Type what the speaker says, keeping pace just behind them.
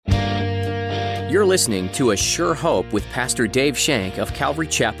You're listening to A Sure Hope with Pastor Dave Shank of Calvary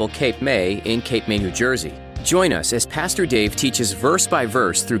Chapel, Cape May in Cape May, New Jersey. Join us as Pastor Dave teaches verse by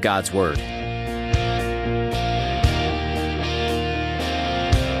verse through God's Word.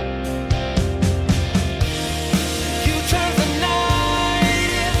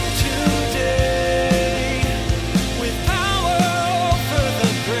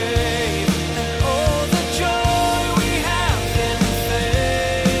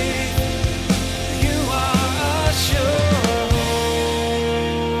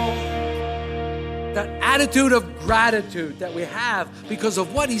 Attitude of gratitude that we have because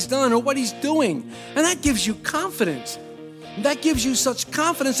of what he's done or what he's doing. And that gives you confidence. That gives you such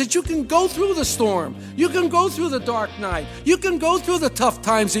confidence that you can go through the storm. You can go through the dark night. You can go through the tough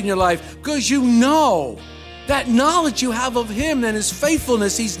times in your life because you know that knowledge you have of him and his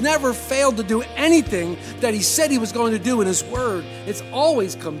faithfulness. He's never failed to do anything that he said he was going to do in his word. It's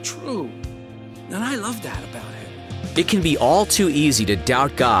always come true. And I love that about him. It can be all too easy to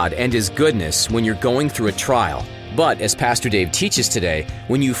doubt God and His goodness when you're going through a trial. But as Pastor Dave teaches today,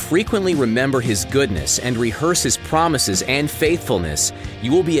 when you frequently remember His goodness and rehearse His promises and faithfulness,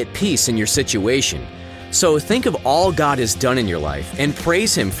 you will be at peace in your situation. So think of all God has done in your life and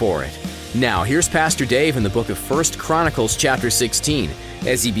praise Him for it. Now, here's Pastor Dave in the book of 1 Chronicles chapter 16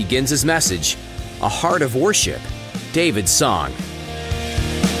 as he begins his message, A Heart of Worship, David's Song.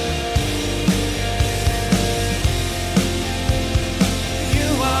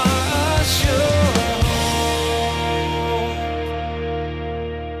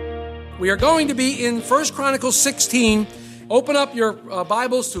 We are going to be in 1 Chronicles 16. Open up your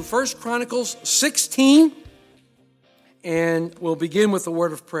Bibles to 1 Chronicles 16, and we'll begin with the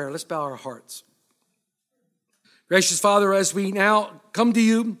word of prayer. Let's bow our hearts. Gracious Father, as we now come to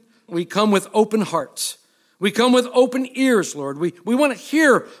you, we come with open hearts. We come with open ears, Lord. We want to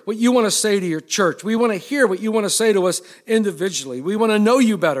hear what you want to say to your church. We want to hear what you want to say to us individually. We want to know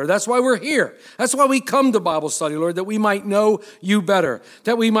you better. That's why we're here. That's why we come to Bible study, Lord, that we might know you better,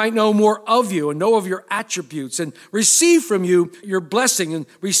 that we might know more of you and know of your attributes and receive from you your blessing and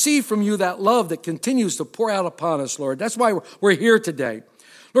receive from you that love that continues to pour out upon us, Lord. That's why we're here today.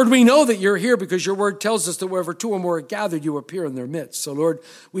 Lord, we know that you're here because your word tells us that wherever two or more are gathered, you appear in their midst. So, Lord,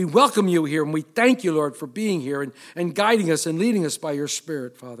 we welcome you here, and we thank you, Lord, for being here and guiding us and leading us by your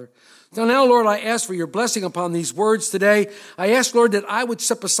Spirit, Father. So now, Lord, I ask for your blessing upon these words today. I ask, Lord, that I would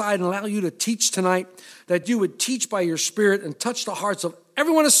step aside and allow you to teach tonight, that you would teach by your Spirit and touch the hearts of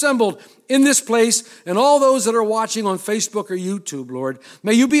everyone assembled in this place and all those that are watching on Facebook or YouTube, Lord.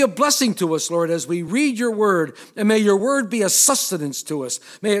 May you be a blessing to us, Lord, as we read your word, and may your word be a sustenance to us.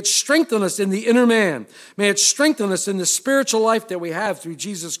 May it strengthen us in the inner man. May it strengthen us in the spiritual life that we have through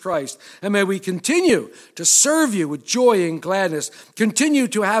Jesus Christ. And may we continue to serve you with joy and gladness, continue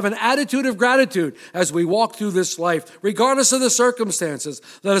to have an attitude of gratitude as we walk through this life, regardless of the circumstances.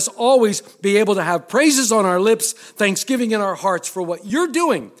 Let us always be able to have praises on our lips, thanksgiving in our hearts for what you're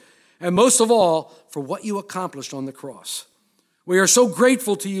doing, and most of all, for what you accomplished on the cross. We are so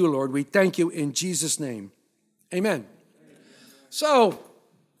grateful to you, Lord. We thank you in Jesus' name. Amen. So,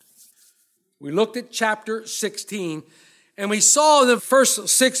 we looked at chapter 16, and we saw in the first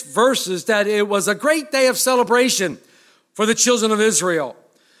 6 verses that it was a great day of celebration for the children of Israel.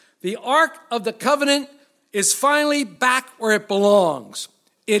 The Ark of the Covenant is finally back where it belongs.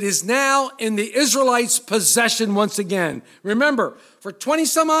 It is now in the Israelites' possession once again. Remember, for 20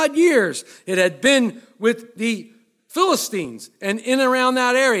 some odd years, it had been with the Philistines and in around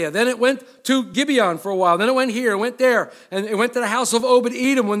that area. Then it went to Gibeon for a while. Then it went here, it went there, and it went to the house of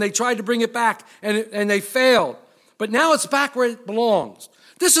Obed-Edom when they tried to bring it back, and they failed. But now it's back where it belongs.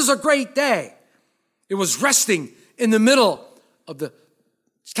 This is a great day. It was resting in the middle of the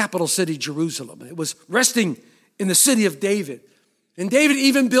capital city, Jerusalem. It was resting in the city of David. And David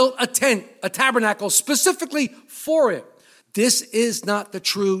even built a tent, a tabernacle, specifically for it. This is not the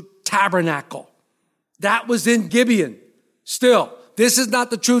true tabernacle. That was in Gibeon. Still, this is not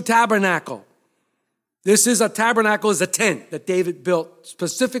the true tabernacle. This is a tabernacle, is a tent that David built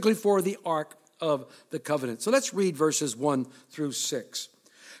specifically for the Ark of the Covenant. So let's read verses 1 through 6.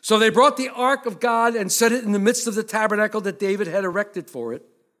 So they brought the Ark of God and set it in the midst of the tabernacle that David had erected for it.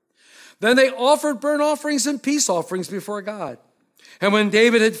 Then they offered burnt offerings and peace offerings before God. And when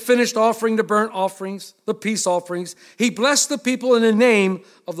David had finished offering the burnt offerings, the peace offerings, he blessed the people in the name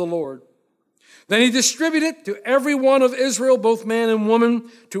of the Lord. Then he distributed to every one of Israel, both man and woman,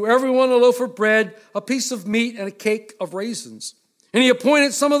 to everyone a loaf of bread, a piece of meat, and a cake of raisins. And he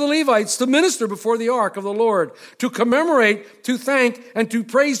appointed some of the Levites to minister before the ark of the Lord, to commemorate, to thank, and to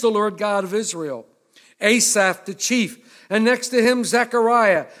praise the Lord God of Israel. Asaph the chief, and next to him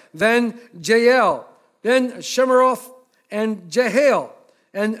Zechariah, then Jael, then Shemaroth and Jehiel,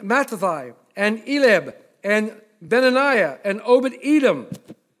 and Mattathiah, and Elib, and Benaniah, and Obed-Edom.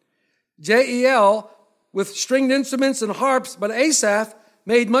 Jeiel with stringed instruments and harps, but Asaph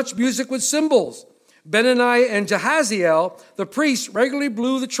made much music with cymbals. Benaniah and Jahaziel, the priests, regularly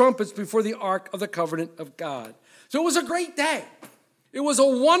blew the trumpets before the ark of the covenant of God. So it was a great day. It was a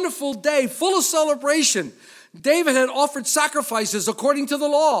wonderful day, full of celebration. David had offered sacrifices according to the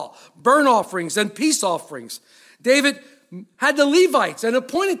law, burnt offerings and peace offerings. David had the Levites and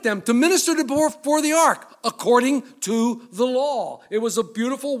appointed them to minister before the ark according to the law. It was a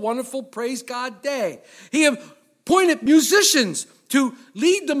beautiful, wonderful, praise God day. He appointed musicians to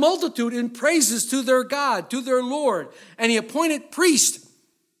lead the multitude in praises to their God, to their Lord. And he appointed priests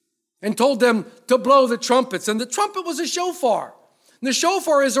and told them to blow the trumpets. And the trumpet was a shofar. And the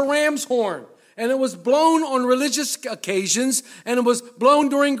shofar is a ram's horn. And it was blown on religious occasions, and it was blown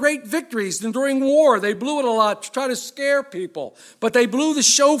during great victories and during war. They blew it a lot to try to scare people. But they blew the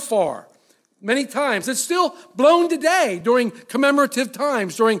shofar many times. It's still blown today during commemorative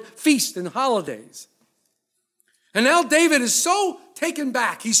times, during feasts and holidays. And now David is so taken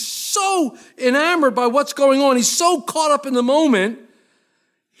back. He's so enamored by what's going on. He's so caught up in the moment.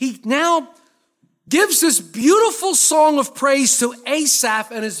 He now gives this beautiful song of praise to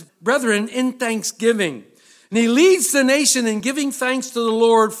Asaph and his brethren in thanksgiving. And he leads the nation in giving thanks to the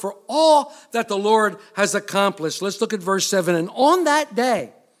Lord for all that the Lord has accomplished. Let's look at verse 7. And on that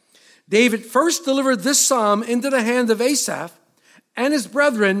day, David first delivered this psalm into the hand of Asaph and his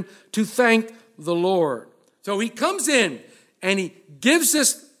brethren to thank the Lord. So he comes in and he gives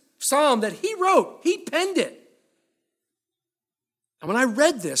this psalm that he wrote. He penned it. And when I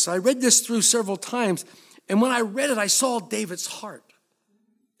read this through several times. And when I read it, I saw David's heart.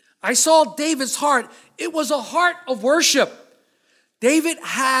 I saw David's heart. It was a heart of worship. David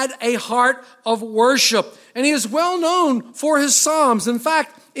had a heart of worship. And he is well known for his psalms. In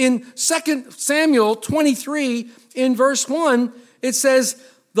fact, in 2 Samuel 23, in verse 1, it says,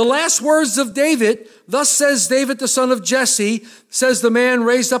 the last words of David, thus says David, the son of Jesse, says the man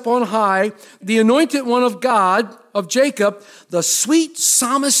raised up on high, the anointed one of God, of Jacob, the sweet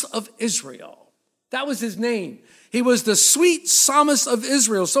psalmist of Israel. That was his name. He was the sweet psalmist of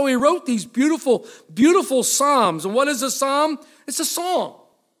Israel. So he wrote these beautiful, beautiful psalms. And what is a psalm? It's a song.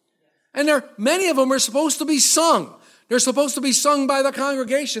 And many of them are supposed to be sung. They're supposed to be sung by the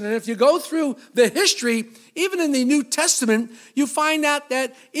congregation. And if you go through the history, even in the New Testament, you find out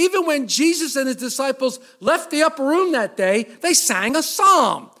that even when Jesus and his disciples left the upper room that day, they sang a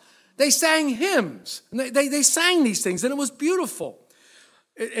psalm. They sang hymns. And they sang these things, and it was beautiful.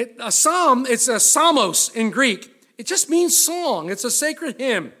 A psalm, it's a psalmos in Greek. It just means song. It's a sacred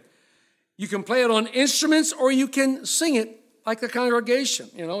hymn. You can play it on instruments, or you can sing it like the congregation.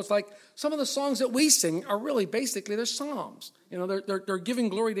 You know, it's like some of the songs that we sing are really basically they're psalms. You know, they're giving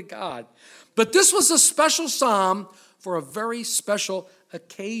glory to God. But this was a special psalm for a very special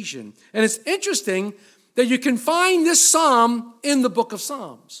occasion. And it's interesting that you can find this psalm in the book of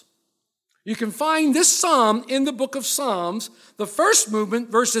Psalms. You can find this psalm in the book of Psalms. The first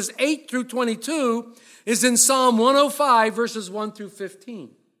movement, verses 8 through 22, is in Psalm 105, verses 1 through 15.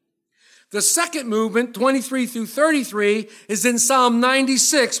 The second movement, 23 through 33, is in Psalm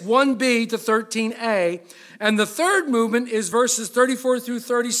 96, 1b to 13a. And the third movement is verses 34 through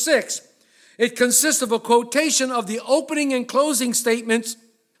 36. It consists of a quotation of the opening and closing statements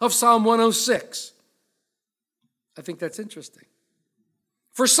of Psalm 106. I think that's interesting.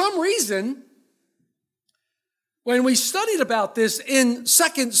 For some reason, when we studied about this in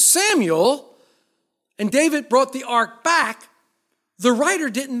 2 Samuel, and David brought the ark back, the writer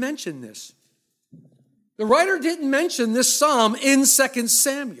didn't mention this. The writer didn't mention this psalm in 2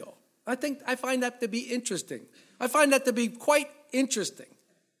 Samuel. I find that to be interesting. I find that to be quite interesting.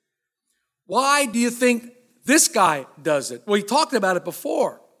 Why do you think this guy does it? Well, he talked about it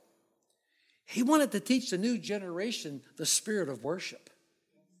before. He wanted to teach the new generation the spirit of worship.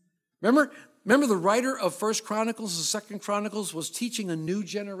 Remember the writer of 1 Chronicles and 2 Chronicles was teaching a new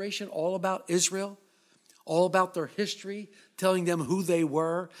generation all about Israel, all about their history, telling them who they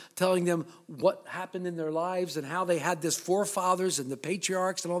were, telling them what happened in their lives and how they had this forefathers and the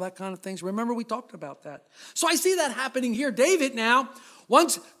patriarchs and all that kind of things. Remember, we talked about that. So I see that happening here. David now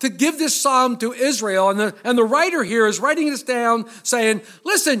wants to give this psalm to Israel, and the writer here is writing this down saying,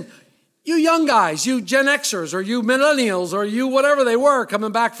 listen, you young guys, you Gen Xers, or you millennials, or you whatever they were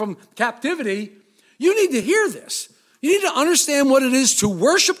coming back from captivity, you need to hear this. You need to understand what it is to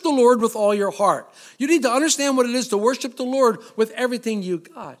worship the Lord with all your heart. You need to understand what it is to worship the Lord with everything you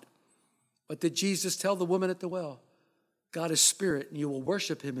got. What did Jesus tell the woman at the well? God is spirit, and you will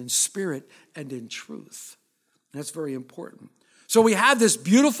worship him in spirit and in truth. That's very important. So we have this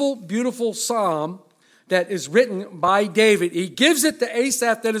beautiful, beautiful psalm that is written by David. He gives it to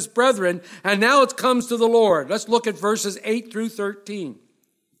Asaph and his brethren, and now it comes to the Lord. Let's look at verses 8 through 13.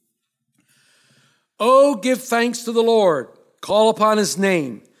 Oh, give thanks to the Lord. Call upon his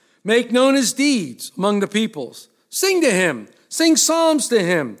name. Make known his deeds among the peoples. Sing to him. Sing psalms to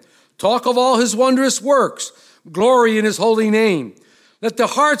him. Talk of all his wondrous works. Glory in his holy name. Let the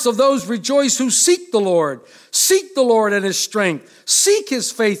hearts of those rejoice who seek the Lord. Seek the Lord and his strength. Seek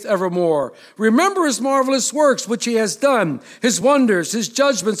his faith evermore. Remember his marvelous works which he has done, his wonders, his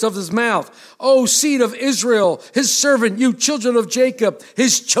judgments of his mouth. O seed of Israel, his servant, you children of Jacob,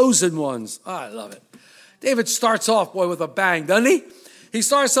 his chosen ones. Oh, I love it. David starts off, boy, with a bang, doesn't he? He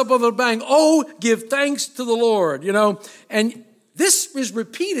starts up with a bang. Oh, give thanks to the Lord, And this is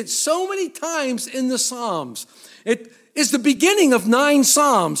repeated so many times in the Psalms. It is the beginning of 9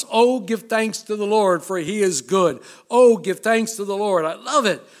 Psalms. Oh, give thanks to the Lord, for he is good. Oh, give thanks to the Lord. I love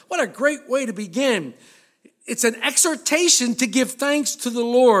it. What a great way to begin. It's an exhortation to give thanks to the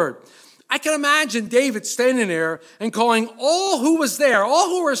Lord. I can imagine David standing there and calling all who was there, all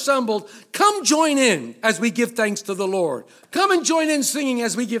who were assembled, come join in as we give thanks to the Lord. Come and join in singing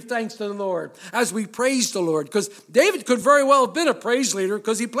as we give thanks to the Lord, as we praise the Lord. Because David could very well have been a praise leader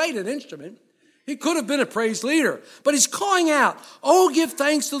because he played an instrument. He could have been a praise leader. But he's calling out, oh, give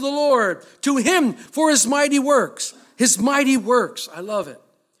thanks to the Lord, to him for his mighty works. His mighty works. I love it.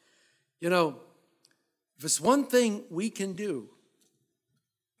 If it's one thing we can do,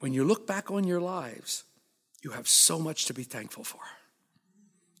 when you look back on your lives, you have so much to be thankful for.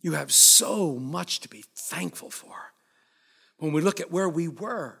 You have so much to be thankful for. When we look at where we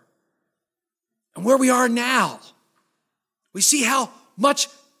were and where we are now, we see how much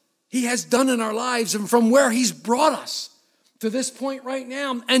he has done in our lives and from where he's brought us to this point right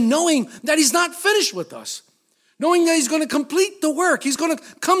now, and knowing that he's not finished with us, knowing that he's going to complete the work. He's going to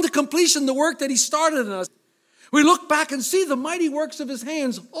come to completion the work that he started in us. We look back and see the mighty works of his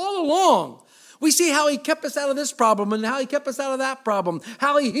hands all along. We see how he kept us out of this problem and how he kept us out of that problem,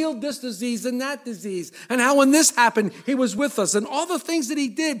 how he healed this disease and that disease, and how when this happened, he was with us, and all the things that he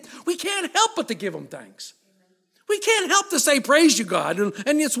did. We can't help but to give him thanks. We can't help to say, praise you, God. And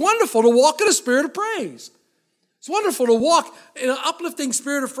it's wonderful to walk in a spirit of praise. It's wonderful to walk in an uplifting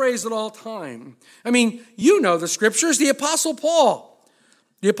spirit of praise at all time. I mean, you know the scriptures. The Apostle Paul.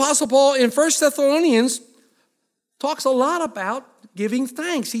 The Apostle Paul in 1 Thessalonians talks a lot about giving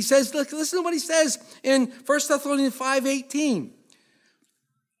thanks. He says, look, listen to what he says in 1 Thessalonians 5:18.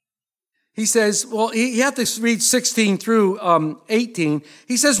 He says, well, you have to read 16 through 18.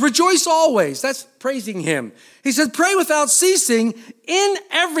 He says, rejoice always. That's praising him. He said, pray without ceasing. In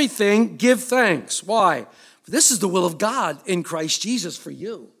everything, give thanks. Why? This is the will of God in Christ Jesus for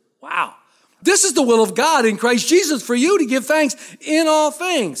you. Wow. This is the will of God in Christ Jesus for you to give thanks in all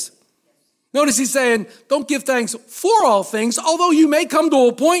things. Notice he's saying, don't give thanks for all things, although you may come to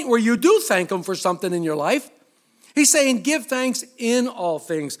a point where you do thank him for something in your life. He's saying, give thanks in all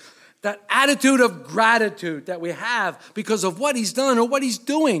things. That attitude of gratitude that we have because of what he's done or what he's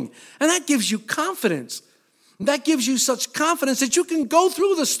doing. And that gives you confidence. That gives you such confidence that you can go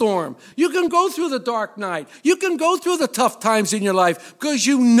through the storm. You can go through the dark night. You can go through the tough times in your life because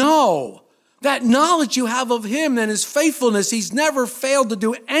you know that knowledge you have of him and his faithfulness. He's never failed to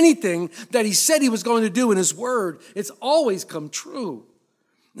do anything that he said he was going to do in his word. It's always come true.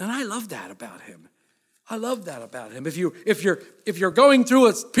 And I love that about him. I love that about him. If you're going through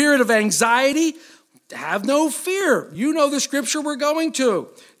a period of anxiety, have no fear. You know the scripture we're going to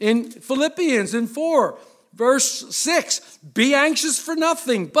in Philippians in 4, verse 6. Be anxious for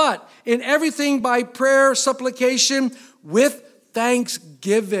nothing, but in everything by prayer, supplication, with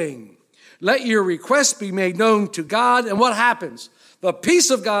thanksgiving. Let your requests be made known to God. And what happens? The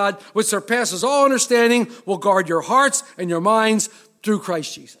peace of God, which surpasses all understanding, will guard your hearts and your minds through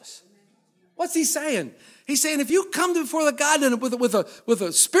Christ Jesus. What's he saying? He's saying if you come before the God with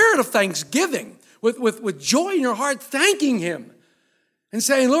a spirit of thanksgiving, with joy in your heart, thanking him and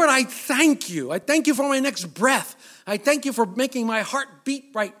saying, Lord, I thank you. I thank you for my next breath. I thank you for making my heart beat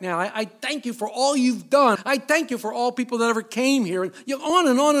right now. I thank you for all you've done. I thank you for all people that ever came here. And on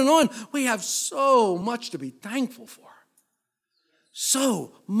and on and on. We have so much to be thankful for.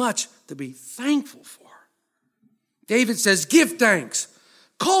 So much to be thankful for. David says, give thanks.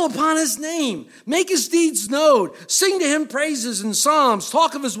 Call upon his name. Make his deeds known. Sing to him praises and psalms.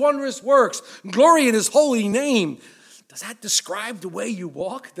 Talk of his wondrous works. Glory in his holy name. Does that describe the way you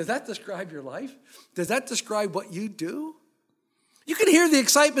walk? Does that describe your life? Does that describe what you do? You can hear the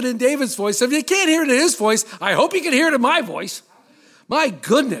excitement in David's voice. If you can't hear it in his voice, I hope you can hear it in my voice. My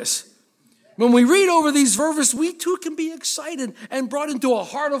goodness. When we read over these verses, we too can be excited and brought into a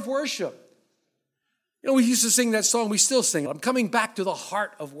heart of worship. You know, we used to sing that song, we still sing it. I'm coming back to the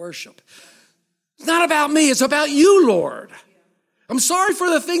heart of worship. It's not about me, it's about you, Lord. I'm sorry for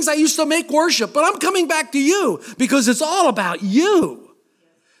the things I used to make worship, but I'm coming back to you because it's all about you.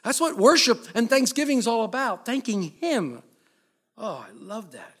 That's what worship and thanksgiving is all about, thanking him. Oh, I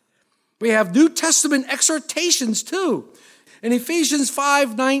love that. We have New Testament exhortations too. In Ephesians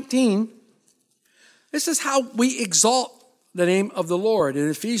 5:19, this is how we exalt the name of the Lord. In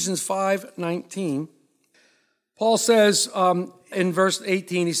Ephesians 5:19, Paul says in verse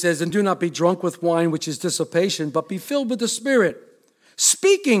 18, he says, "And do not be drunk with wine, which is dissipation, but be filled with the Spirit,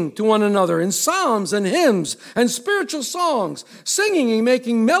 speaking to one another in psalms and hymns and spiritual songs, singing and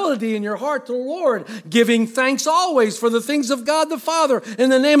making melody in your heart to the Lord, giving thanks always for the things of God the Father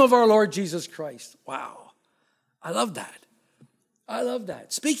in the name of our Lord Jesus Christ." Wow. I love that. I love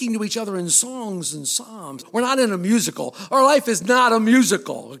that. Speaking to each other in songs and psalms. We're not in a musical. Our life is not a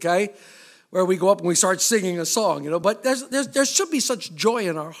musical, okay? Where we go up and we start singing a song, but there should be such joy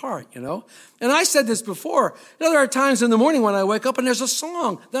in our heart, And I said this before, there are times in the morning when I wake up and there's a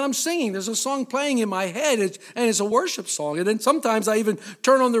song that I'm singing. There's a song playing in my head, and it's a worship song. And then sometimes I even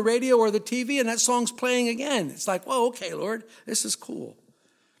turn on the radio or the TV and that song's playing again. It's like, whoa, okay, Lord, this is cool.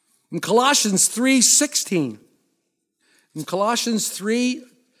 In Colossians 3:16, in Colossians 3,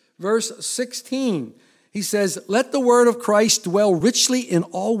 verse 16, he says, "Let the word of Christ dwell richly in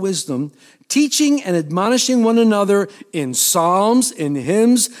all wisdom, teaching and admonishing one another in psalms, in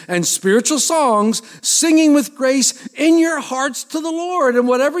hymns, and spiritual songs, singing with grace in your hearts to the Lord. And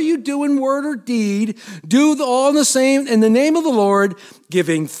whatever you do in word or deed, do all in the same in the name of the Lord,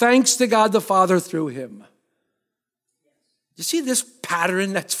 giving thanks to God the Father through him." You see this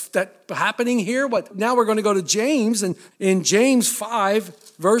pattern that's happening here? But now we're going to go to James, and in James 5,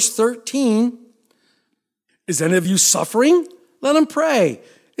 verse 13, "Is any of you suffering? Let him pray.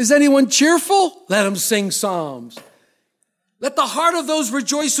 Is anyone cheerful? Let him sing psalms. Let the heart of those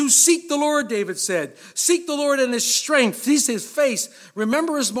rejoice who seek the Lord," David said. Seek the Lord in his strength. See his face.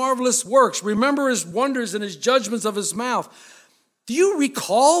 Remember his marvelous works. Remember his wonders and his judgments of his mouth. Do you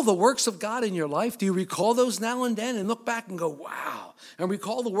recall the works of God in your life? Do you recall those now and then and look back and go, wow, and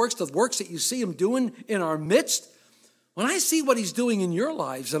recall the works that you see him doing in our midst? When I see what he's doing in your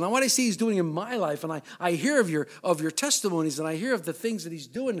lives and what I see he's doing in my life, and I hear of your testimonies, and I hear of the things that he's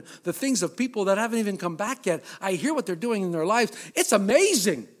doing, the things of people that haven't even come back yet, I hear what they're doing in their lives. It's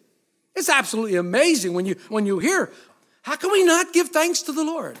amazing. It's absolutely amazing when you hear, how can we not give thanks to the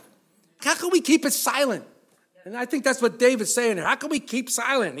Lord? How can we keep it silent? And I think that's what David's saying here. How can we keep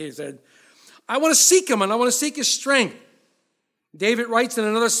silent? He said, I want to seek him and I want to seek his strength. David writes in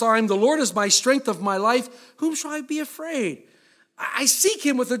another psalm, "The Lord is my strength of my life. Whom shall I be afraid?" I seek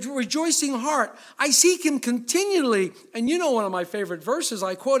him with a rejoicing heart. I seek him continually. And you know one of my favorite verses,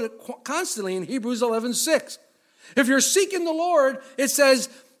 I quote it constantly in Hebrews 11:6. If you're seeking the Lord, it says,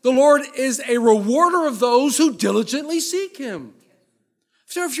 the Lord is a rewarder of those who diligently seek him.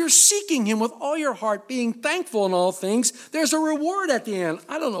 So if you're seeking him with all your heart, being thankful in all things, there's a reward at the end.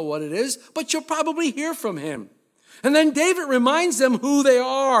 I don't know what it is, but you'll probably hear from him. And then David reminds them who they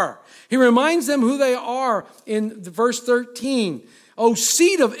are. He reminds them who they are in verse 13. "O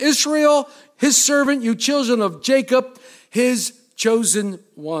seed of Israel, his servant, you children of Jacob, his chosen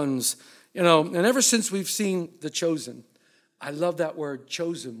ones." And ever since we've seen the chosen, I love that word,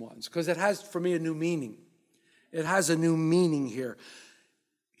 chosen ones, because it has, for me, a new meaning. It has a new meaning here.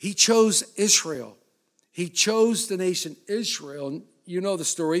 He chose Israel. He chose the nation Israel. You know the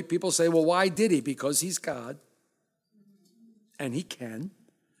story. People say, well, why did he? Because he's God. And he can.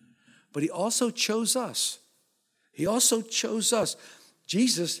 But he also chose us. He also chose us.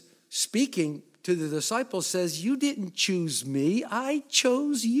 Jesus, speaking to the disciples, says, "You didn't choose me. I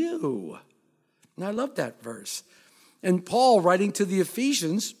chose you." And I love that verse. And Paul, writing to the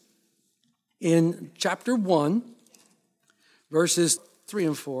Ephesians in chapter 1, verses 3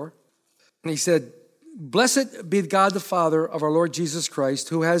 and 4, he said, "Blessed be God the Father of our Lord Jesus Christ,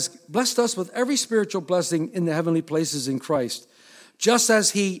 who has blessed us with every spiritual blessing in the heavenly places in Christ, just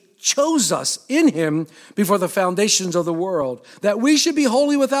as he chose us in him before the foundations of the world, that we should be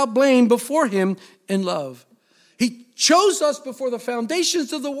holy without blame before him in love." He chose us before the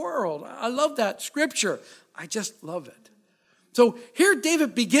foundations of the world. I love that scripture. I just love it. So here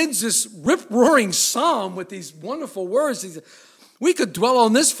David begins this rip-roaring psalm with these wonderful words. We could dwell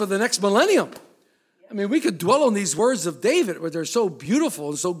on this for the next millennium. I mean, we could dwell on these words of David where they're so beautiful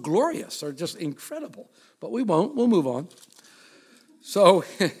and so glorious. They're just incredible. But we won't. We'll move on. So,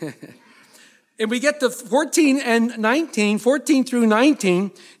 and we get to 14 through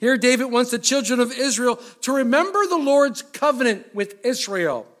 19. Here David wants the children of Israel to remember the Lord's covenant with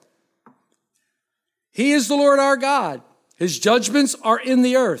Israel. He is the Lord our God. His judgments are in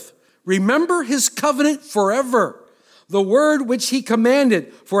the earth. Remember his covenant forever. The word which he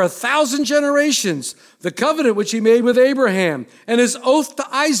commanded for 1,000 generations, the covenant which he made with Abraham, and his oath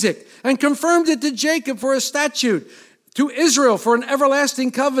to Isaac, and confirmed it to Jacob for a statute, to Israel for an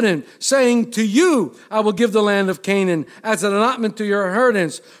everlasting covenant, saying, to you I will give the land of Canaan as an allotment to your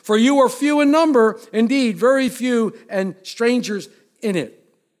inheritance, for you are few in number, indeed very few, and strangers in it.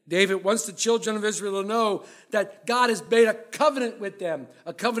 David wants the children of Israel to know that God has made a covenant with them.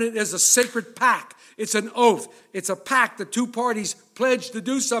 A covenant is a sacred pact. It's an oath. It's a pact. The two parties pledged to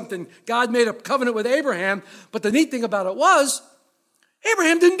do something. God made a covenant with Abraham, but the neat thing about it was,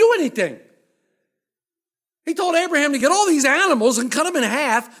 Abraham didn't do anything. He told Abraham to get all these animals and cut them in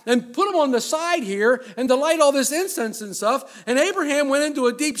half and put them on the side here and to light all this incense and stuff. And Abraham went into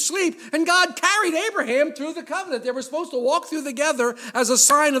a deep sleep, and God carried Abraham through the covenant. They were supposed to walk through together as a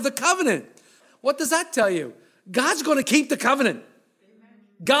sign of the covenant. What does that tell you? God's going to keep the covenant.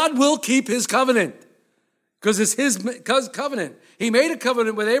 God will keep his covenant because it's his covenant. He made a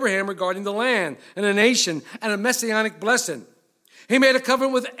covenant with Abraham regarding the land and a nation and a messianic blessing. He made a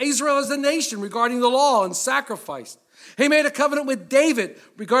covenant with Israel as a nation regarding the law and sacrifice. He made a covenant with David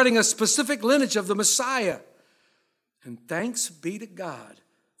regarding a specific lineage of the Messiah. And thanks be to God,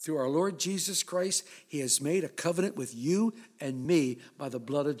 through our Lord Jesus Christ, he has made a covenant with you and me by the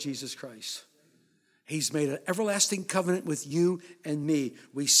blood of Jesus Christ. He's made an everlasting covenant with you and me.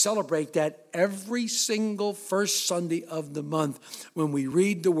 We celebrate that every single first Sunday of the month when we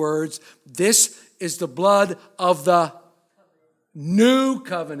read the words, this is the blood of the new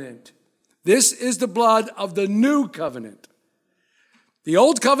covenant. This is the blood of the new covenant. The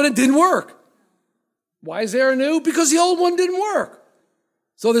old covenant didn't work. Why is there a new? Because the old one didn't work.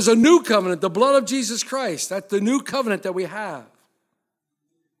 So there's a new covenant, the blood of Jesus Christ. That's the new covenant that we have.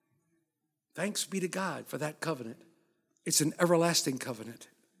 Thanks be to God for that covenant. It's an everlasting covenant.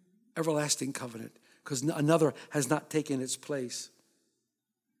 Everlasting covenant. Because another has not taken its place.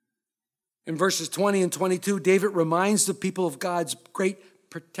 In verses 20 and 22, David reminds the people of God's great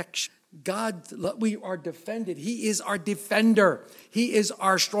protection. God, we are defended. He is our defender. He is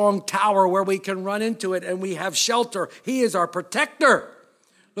our strong tower where we can run into it and we have shelter. He is our protector.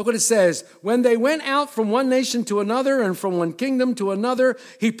 Look what it says. When they went out from one nation to another and from one kingdom to another,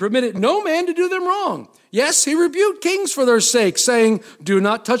 he permitted no man to do them wrong. Yes, he rebuked kings for their sake, saying, do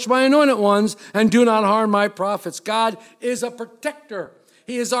not touch my anointed ones and do not harm my prophets. God is a protector.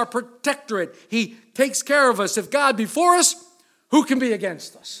 He is our protectorate. He takes care of us. If God be for us, who can be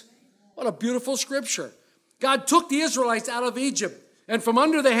against us? What a beautiful scripture. God took the Israelites out of Egypt and from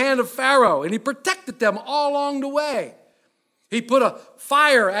under the hand of Pharaoh, and he protected them all along the way. He put a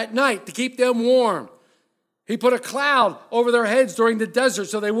fire at night to keep them warm. He put a cloud over their heads during the desert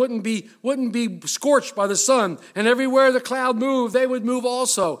so they wouldn't be scorched by the sun. And everywhere the cloud moved, they would move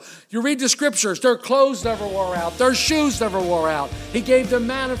also. You read the scriptures, their clothes never wore out. Their shoes never wore out. He gave them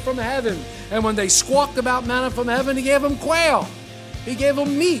manna from heaven. And when they squawked about manna from heaven, he gave them quail. He gave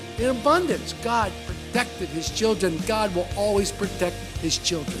them meat in abundance. God protected his children. God will always protect his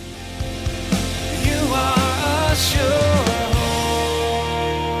children. You are a sure.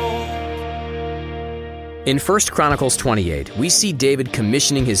 In 1 Chronicles 28, we see David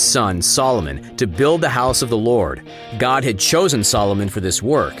commissioning his son, Solomon, to build the house of the Lord. God had chosen Solomon for this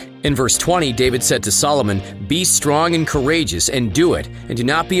work. In verse 20, David said to Solomon, be strong and courageous and do it, and do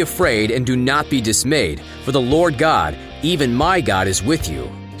not be afraid and do not be dismayed, for the Lord God, even my God, is with you.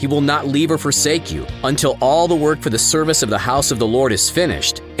 He will not leave or forsake you until all the work for the service of the house of the Lord is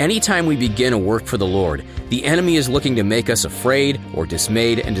finished. Anytime we begin a work for the Lord, the enemy is looking to make us afraid or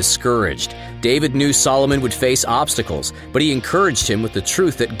dismayed and discouraged. David knew Solomon would face obstacles, but he encouraged him with the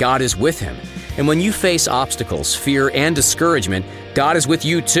truth that God is with him. And when you face obstacles, fear, and discouragement, God is with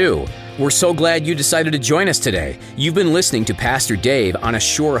you too. We're so glad you decided to join us today. You've been listening to Pastor Dave on A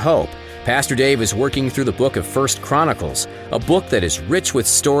Sure Hope. Pastor Dave is working through the book of 1 Chronicles, a book that is rich with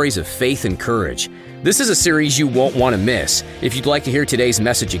stories of faith and courage. This is a series you won't want to miss. If you'd like to hear today's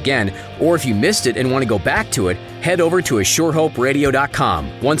message again, or if you missed it and want to go back to it, head over to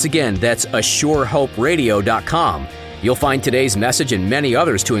ASureHopeRadio.com. Once again, that's ASureHopeRadio.com. You'll find today's message and many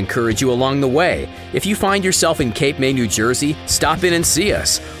others to encourage you along the way. If you find yourself in Cape May, New Jersey, stop in and see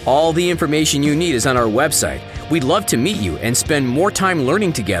us. All the information you need is on our website. We'd love to meet you and spend more time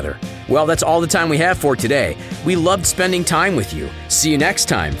learning together. Well, that's all the time we have for today. We loved spending time with you. See you next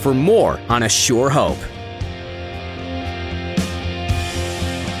time for more on A Sure Hope.